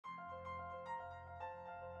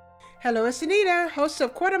Hello, it's Anita, host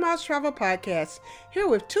of Quarter Miles Travel Podcast, here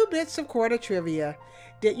with 2 bits of quarter trivia.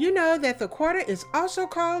 Did you know that the quarter is also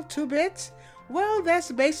called 2 bits? Well,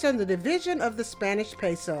 that's based on the division of the Spanish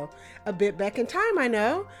peso. A bit back in time, I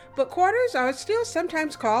know, but quarters are still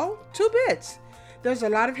sometimes called 2 bits. There's a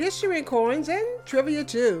lot of history in coins and trivia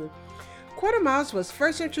too. Quarter Miles was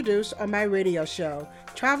first introduced on my radio show,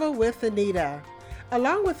 Travel with Anita.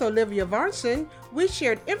 Along with Olivia Varnson, we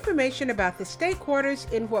shared information about the state quarters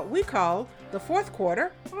in what we call the fourth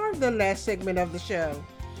quarter, or the last segment of the show.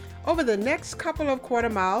 Over the next couple of Quarter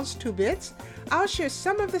Miles, 2 bits, I'll share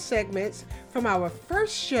some of the segments from our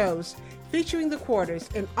first shows featuring the quarters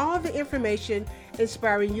and all the information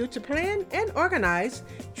inspiring you to plan and organize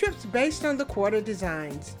trips based on the quarter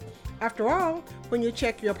designs. After all, when you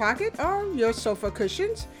check your pocket or your sofa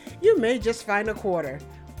cushions, you may just find a quarter.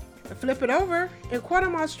 Flip it over, and Quarter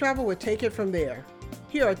Miles Travel will take it from there.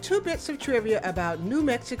 Here are 2 bits of trivia about New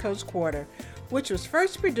Mexico's quarter, which was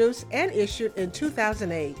first produced and issued in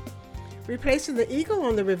 2008. Replacing the eagle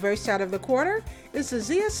on the reverse side of the quarter is the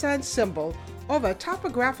Zia sun symbol over a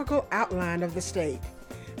topographical outline of the state.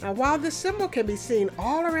 Now, while this symbol can be seen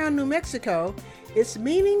all around New Mexico, its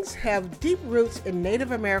meanings have deep roots in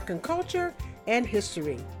Native American culture and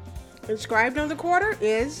history. Inscribed on the quarter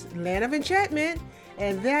is Land of Enchantment,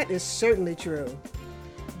 and that is certainly true.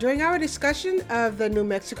 During our discussion of the New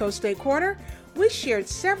Mexico State Quarter, we shared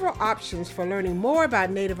several options for learning more about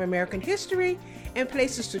Native American history and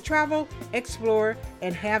places to travel, explore,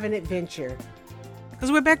 and have an adventure.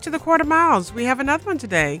 Because we're back to the Quarter Miles. We have another one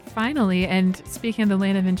today. Finally, and speaking of the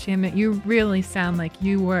Land of Enchantment, you really sound like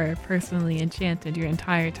you were personally enchanted your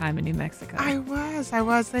entire time in New Mexico. I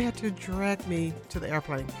was. They had to drag me to the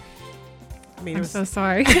airplane. I'm so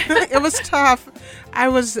sorry. It was tough. I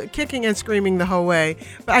was kicking and screaming the whole way.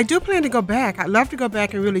 But I do plan to go back. I'd love to go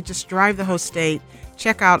back and really just drive the whole state,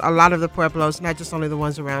 check out a lot of the pueblos, not just only the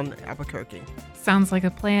ones around Albuquerque. Sounds like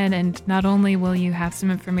a plan. And not only will you have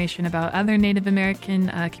some information about other Native American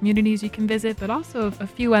communities you can visit, but also a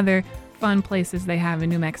few other fun places they have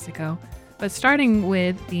in New Mexico. But starting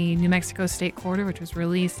with the New Mexico State Quarter, which was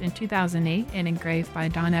released in 2008 and engraved by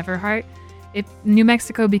Don Everhart, New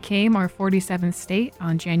Mexico became our 47th state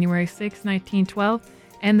on January 6, 1912,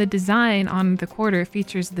 and the design on the quarter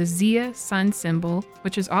features the Zia sun symbol,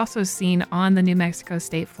 which is also seen on the New Mexico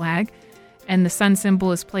state flag, and the sun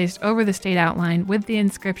symbol is placed over the state outline with the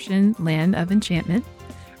inscription Land of Enchantment.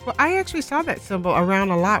 Well, I actually saw that symbol around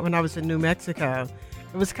a lot when I was in New Mexico.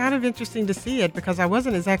 It was kind of interesting to see it because I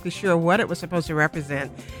wasn't exactly sure what it was supposed to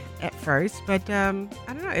represent at first, but I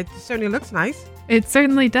don't know, it certainly looks nice. It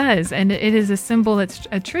certainly does, and it is a symbol that's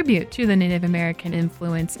a tribute to the Native American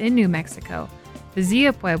influence in New Mexico. The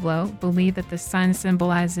Zia Pueblo believe that the sun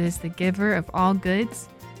symbolizes the giver of all goods,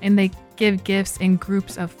 and they give gifts in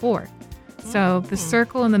groups of 4. So the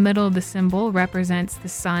circle in the middle of the symbol represents the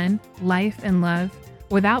sun, life, and love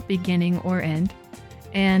without beginning or end.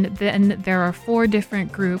 And then there are 4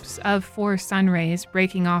 different groups of 4 sun rays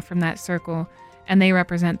breaking off from that circle, and they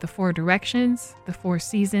represent the 4 directions, the 4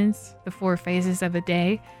 seasons, the 4 phases of a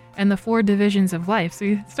day, and the 4 divisions of life. So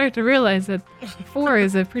you start to realize that 4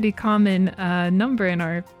 is a pretty common number in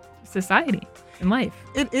our society, in life.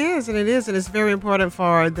 It is, and it's very important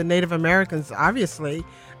for the Native Americans, obviously,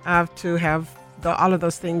 to have all of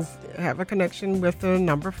those things have a connection with the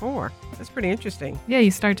number 4. That's pretty interesting. Yeah, you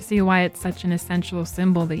start to see why it's such an essential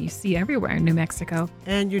symbol that you see everywhere in New Mexico.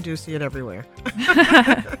 And you do see it everywhere.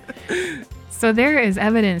 So there is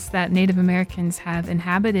evidence that Native Americans have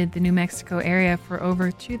inhabited the New Mexico area for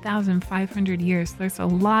over 2,500 years. There's a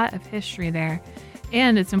lot of history there.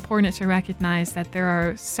 And it's important to recognize that there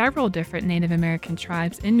are several different Native American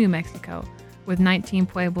tribes in New Mexico, with 19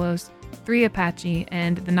 Pueblos, 3 Apache,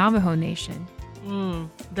 and the Navajo Nation.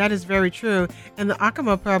 That is very true. And the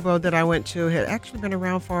Acoma Pueblo that I went to had actually been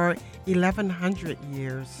around for 1,100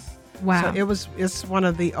 years. Wow. So it's one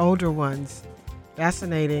of the older ones.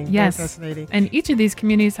 Fascinating. Yes. Very fascinating. And each of these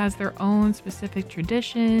communities has their own specific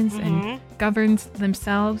traditions and governs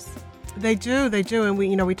themselves. They do. And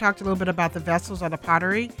we talked a little bit about the vessels or the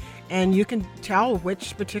pottery, and you can tell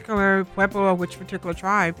which particular Pueblo or which particular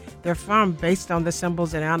tribe they're from based on the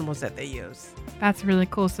symbols and animals that they use. That's really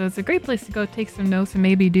cool. So it's a great place to go take some notes and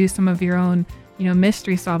maybe do some of your own,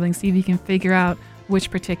 mystery solving, see if you can figure out which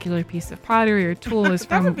particular piece of pottery or tool is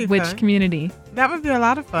from which community. That would be a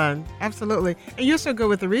lot of fun. Absolutely. And you're so good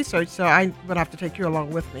with the research, so I would have to take you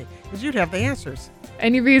along with me because you'd have the answers.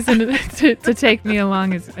 Any reason to take me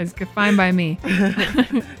along is fine by me.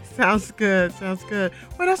 Sounds good. Sounds good.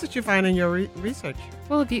 What else did you find in your research?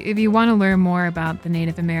 Well, if you want to learn more about the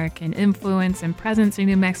Native American influence and presence in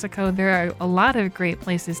New Mexico, there are a lot of great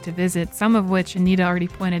places to visit, some of which Anita already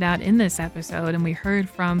pointed out in this episode, and we heard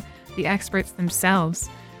from the experts themselves.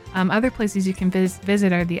 Other places you can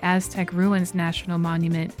visit are the Aztec Ruins National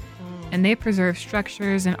Monument, and they preserve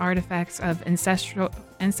structures and artifacts of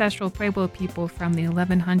ancestral Pueblo people from the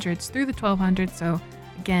 1100s through the 1200s. So,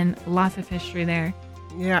 again, lots of history there.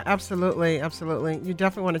 Yeah, absolutely. Absolutely. You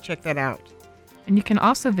definitely want to check that out. And you can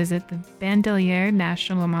also visit the Bandelier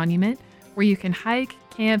National Monument, where you can hike,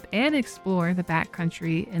 camp, and explore the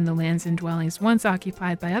backcountry in the lands and dwellings once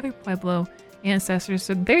occupied by other Pueblo ancestors.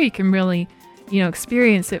 So there you can really,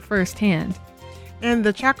 experience it firsthand. And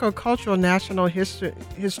the Chaco Cultural National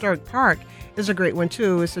Historic Park is a great one,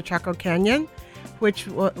 too. It's the Chaco Canyon, which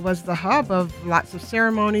was the hub of lots of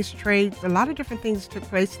ceremonies, trade, a lot of different things took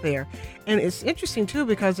place there. And it's interesting, too,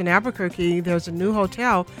 because in Albuquerque, there's a new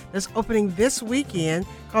hotel that's opening this weekend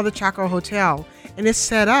called the Chaco Hotel. And it's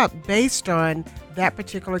set up based on that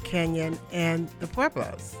particular canyon and the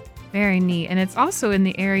Pueblos. Very neat. And it's also in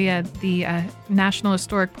the area, the National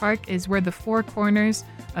Historic Park is where the four corners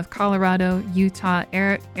of Colorado, Utah,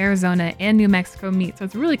 Arizona, and New Mexico meet. So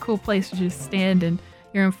it's a really cool place to just stand and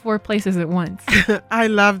you're in four places at once. I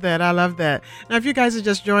love that. I love that. Now, if you guys are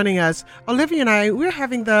just joining us, Olivia and we're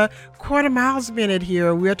having the Quarter Miles Minute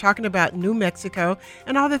here. We're talking about New Mexico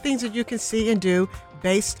and all the things that you can see and do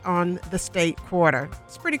based on the state quarter.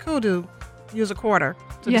 It's pretty cool to use a quarter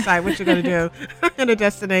to decide what you're going to do in a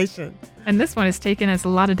destination. And this one is taken as a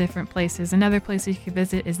lot of different places. Another place you could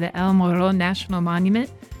visit is the El Morro National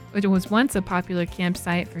Monument, which was once a popular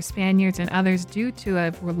campsite for Spaniards and others due to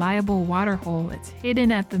a reliable water hole. It's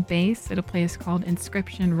hidden at the base at a place called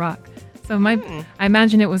Inscription Rock. So I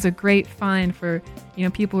imagine it was a great find for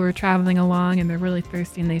people who are traveling along and they're really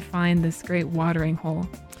thirsty and they find this great watering hole.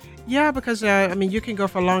 Yeah, because, you can go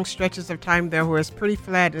for long stretches of time there where it's pretty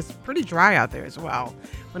flat. It's pretty dry out there as well.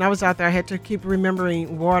 When I was out there, I had to keep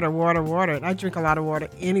remembering water. And I drink a lot of water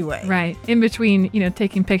anyway. Right. In between,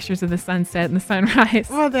 taking pictures of the sunset and the sunrise.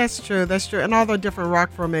 Well, that's true. And all the different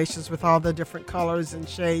rock formations with all the different colors and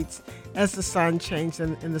shades as the sun changed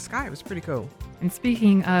in the sky. It was pretty cool. And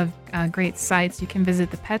speaking of great sites, you can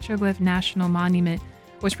visit the Petroglyph National Monument,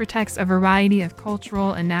 which protects a variety of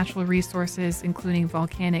cultural and natural resources, including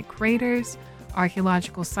volcanic craters,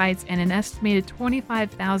 archaeological sites, and an estimated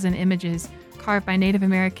 25,000 images carved by Native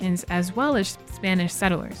Americans as well as Spanish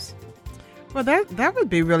settlers. Well, that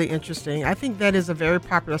would be really interesting. I think that is a very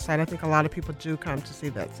popular site. I think a lot of people do come to see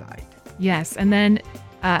that site. Yes, and then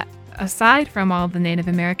aside from all the Native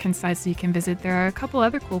American sites you can visit, there are a couple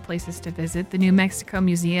other cool places to visit. The New Mexico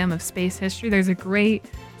Museum of Space History. There's a great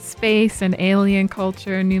space and alien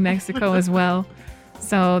culture in New Mexico as well.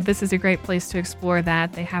 So this is a great place to explore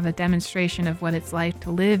that. They have a demonstration of what it's like to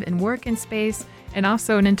live and work in space, and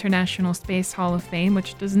also an International Space Hall of Fame,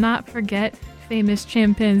 which does not forget famous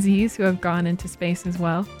chimpanzees who have gone into space as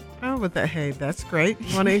well. Oh, but that's great.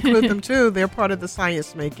 You want to include them too. They're part of the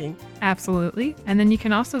science making. Absolutely. And then you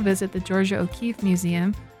can also visit the Georgia O'Keeffe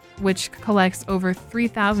Museum, which collects over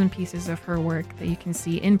 3,000 pieces of her work that you can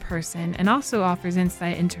see in person and also offers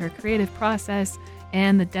insight into her creative process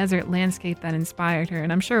and the desert landscape that inspired her.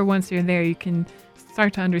 And I'm sure once you're there, you can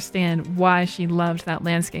start to understand why she loved that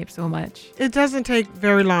landscape so much. It doesn't take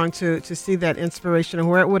very long to see that inspiration and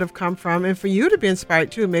where it would have come from. And for you to be inspired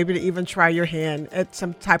too, maybe to even try your hand at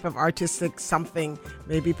some type of artistic something,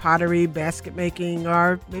 maybe pottery, basket making,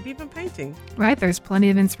 or maybe even painting. Right, there's plenty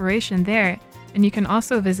of inspiration there. And you can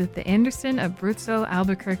also visit the Anderson Abruzzo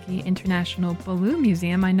Albuquerque International Balloon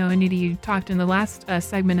Museum. I know, Anita, you talked in the last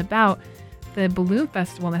segment about the balloon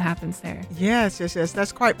festival that happens there. Yes.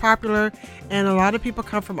 That's quite popular. And a lot of people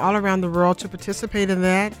come from all around the world to participate in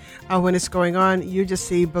that. When it's going on, you just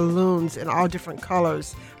see balloons in all different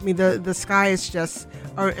colors. I mean, the sky is just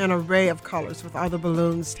an array of colors with all the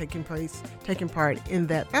balloons taking part in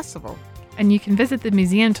that festival. And you can visit the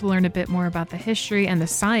museum to learn a bit more about the history and the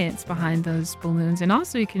science behind those balloons. And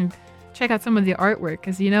also you can check out some of the artwork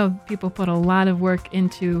because, people put a lot of work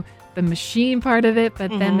into the machine part of it, but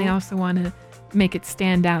then they also want to make it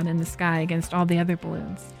stand out in the sky against all the other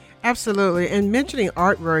balloons. Absolutely. And mentioning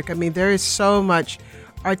artwork, I mean, there is so much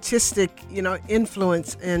artistic,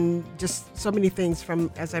 influence in just so many things from,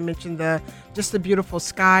 as I mentioned, the beautiful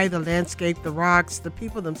sky, the landscape, the rocks, the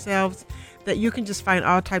people themselves, that you can just find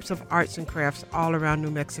all types of arts and crafts all around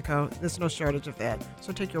New Mexico. There's no shortage of that.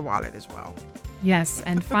 So take your wallet as well. Yes.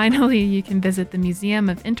 And finally, you can visit the Museum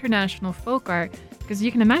of International Folk Art, because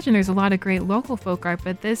you can imagine there's a lot of great local folk art,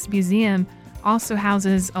 but this museum also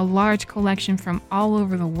houses a large collection from all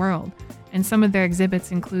over the world. And some of their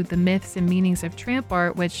exhibits include the myths and meanings of tramp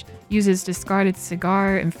art, which uses discarded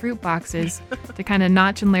cigar and fruit boxes to kind of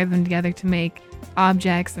notch and layer them together to make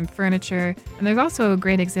objects and furniture. And there's also a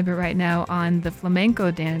great exhibit right now on the flamenco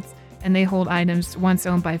dance, and they hold items once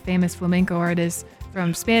owned by famous flamenco artists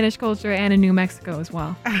from Spanish culture and in New Mexico as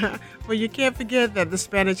well. Well, you can't forget that the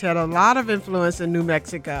Spanish had a lot of influence in New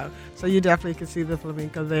Mexico, so you definitely can see the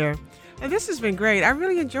flamenco there. And this has been great. I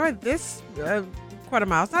really enjoyed this Quarter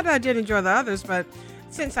Miles. Not that I did enjoy the others, but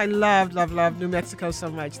since I love New Mexico so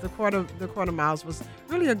much, the Quarter Miles was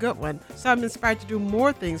really a good one. So I'm inspired to do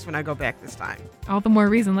more things when I go back this time. All the more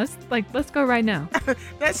reason. Let's go right now.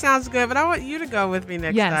 That sounds good, but I want you to go with me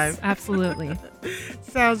next time. Yes, absolutely.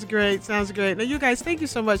 Sounds great. Now, you guys, thank you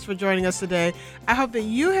so much for joining us today. I hope that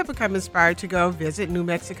you have become inspired to go visit New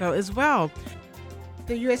Mexico as well.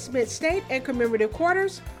 The U.S. Mint State and Commemorative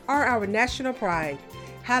Quarters are our national pride,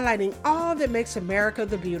 highlighting all that makes America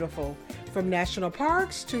the beautiful, from national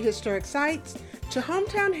parks to historic sites to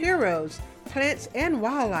hometown heroes, plants, and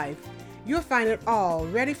wildlife. You'll find it all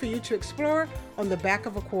ready for you to explore on the back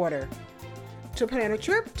of a quarter. To plan a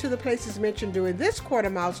trip to the places mentioned during this Quarter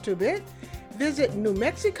Miles 2-Bit, visit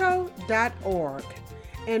newmexico.org.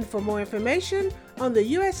 And for more information on the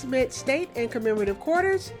U.S. Mint State and Commemorative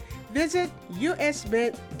Quarters, visit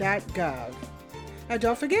usmint.gov. Now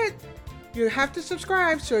don't forget, you have to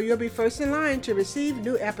subscribe so you'll be first in line to receive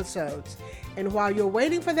new episodes. And while you're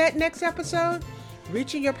waiting for that next episode,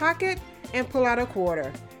 reach in your pocket and pull out a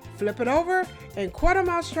quarter. Flip it over and Quarter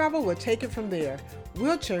Miles Travel will take it from there.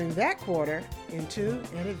 We'll turn that quarter into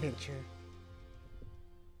an adventure.